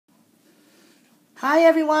Hi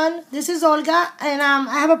everyone, this is Olga, and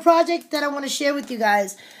I have a project that I want to share with you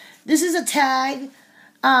guys. This is a tag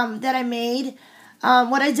that I made.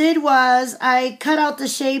 What I did was I cut out the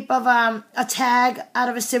shape of a tag out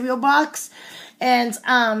of a cereal box, and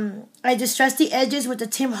I distressed the edges with the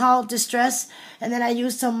Tim Holtz Distress, and then I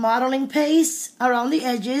used some modeling paste around the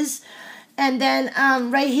edges. And then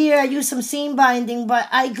right here I used some seam binding, but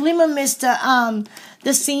I glimmer mist the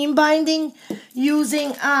seam binding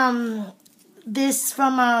using this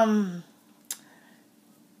from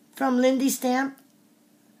Lindy Stamp.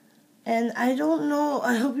 And I don't know,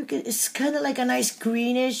 I hope you can, it's kind of like a nice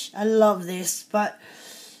greenish. I love this, but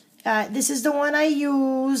this is the one I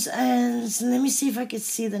use, and let me see if I can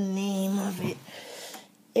see the name of it.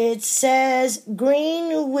 It says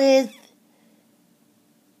green with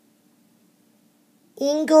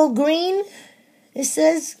Ingo Green, it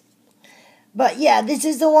says. But yeah, this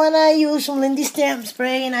is the one I use from Lindy Stamp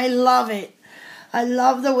Spray, and I love it. I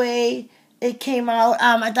love the way it came out.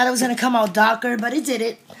 I thought it was going to come out darker, but it did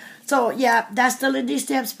it. So yeah, that's the Lindy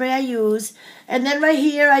Stamp Spray I use. And then right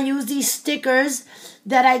here, I use these stickers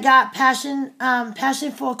that I got. Passion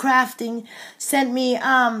for Crafting sent me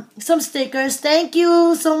some stickers. Thank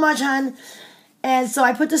you so much, hon. And so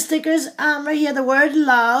I put the stickers right here, the word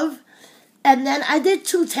love. And then I did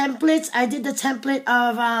two templates. I did the template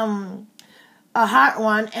of a heart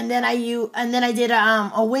one, and then I did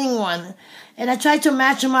a wing one, and I tried to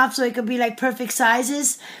match them up so it could be like perfect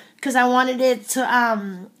sizes, because I wanted it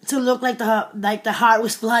to look like the heart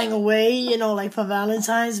was flying away, you know, like for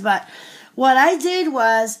Valentine's. But what I did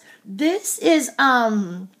was, this is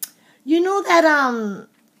you know that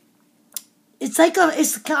it's like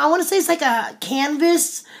I want to say it's like a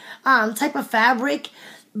canvas type of fabric,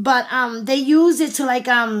 but they use it to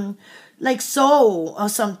like sew or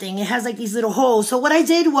something. It has like these little holes. So what I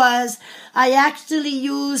did was I actually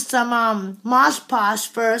used some Mosh Posh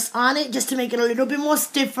first on it, just to make it a little bit more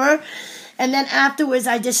stiffer, and then afterwards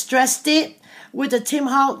I distressed it with the Tim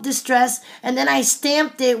Holtz Distress, and then I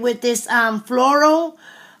stamped it with this floral,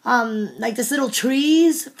 like this little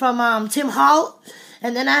trees from Tim Holtz.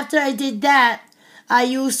 And then after I did that, I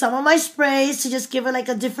used some of my sprays to just give it like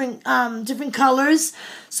a different colors.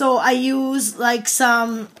 So I used like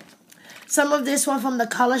some of this one from the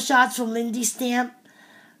Color Shots from Lindy Stamp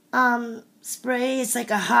spray. It's like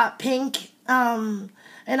a hot pink. And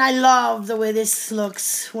I love the way this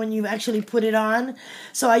looks when you actually put it on.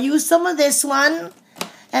 So I used some of this one.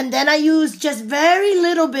 And then I used just very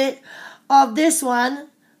little bit of this one.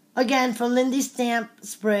 Again, from Lindy Stamp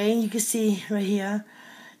spray. You can see right here.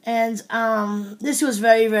 And this was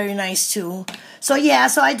very, very nice too. So yeah,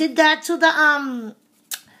 so I did that to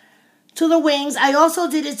the wings. I also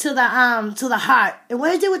did it to the heart. And what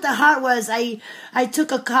I did with the heart was I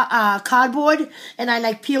took a cardboard and I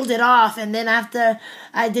like peeled it off, and then after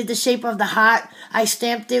I did the shape of the heart, I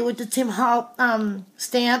stamped it with the Tim Holtz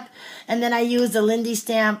stamp, and then I used the Lindy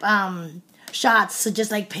Stamp shots to just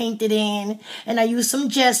like paint it in, and I used some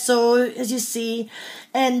gesso, as you see.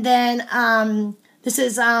 And then this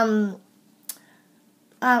is a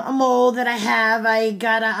mold that I have.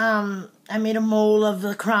 I made a mold of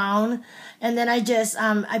the crown, and then I just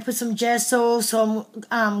I put some gesso, some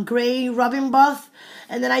gray rubbing buff,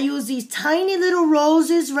 and then I use these tiny little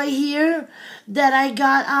roses right here that I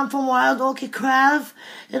got from Wild Orchid Craft,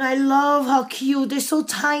 and I love how cute they're, so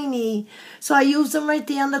tiny. So I used them right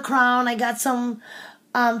there on the crown. I got some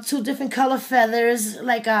two different color feathers,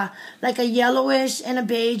 like a yellowish and a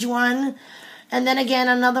beige one, and then again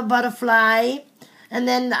another butterfly. And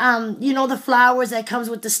then, you know, the flowers that comes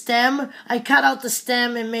with the stem. I cut out the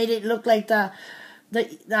stem and made it look like the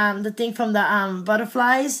thing from the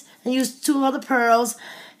butterflies. And used two other pearls.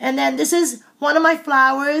 And then this is one of my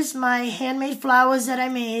flowers, my handmade flowers that I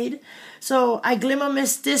made. So I glimmer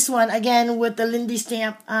mist this one again with the Lindy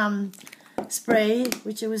Stamp spray,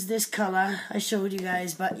 which it was this color I showed you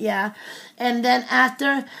guys. But yeah, and then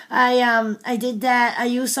after I did that, I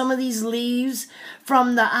used some of these leaves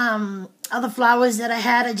from the other flowers that I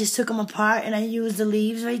had. I just took them apart and I used the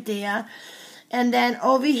leaves right there. And then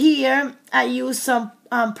over here I used some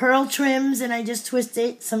pearl trims, and I just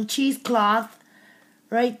twisted some cheesecloth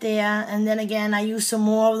right there. And then again I used some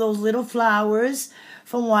more of those little flowers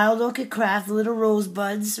from Wild Orchid Craft, little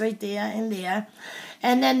rosebuds right there and there.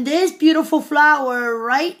 And then this beautiful flower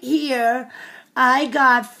right here I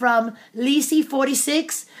got from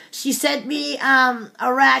Lisi46. She sent me a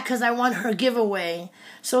rack because I won her giveaway.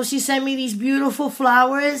 So she sent me these beautiful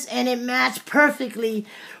flowers, and it matched perfectly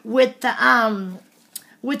with the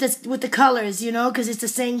colors, you know, because it's the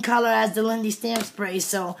same color as the Lindy Stamp spray.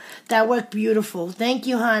 So that worked beautiful. Thank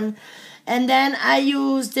you, hon. And then I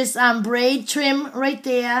use this braid trim right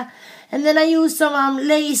there. And then I use some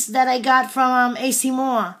lace that I got from AC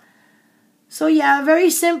Moore. So yeah, very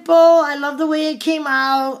simple. I love the way it came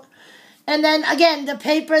out. And then again, the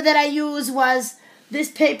paper that I used was this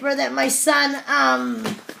paper that my son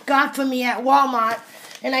got for me at Walmart.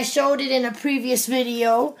 And I showed it in a previous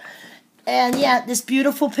video. And yeah, this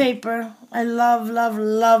beautiful paper. I love, love,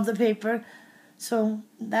 love the paper. So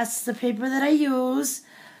that's the paper that I use.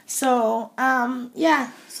 So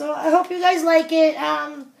yeah, so I hope you guys like it.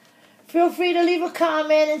 Feel free to leave a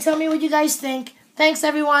comment and tell me what you guys think. Thanks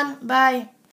everyone. Bye.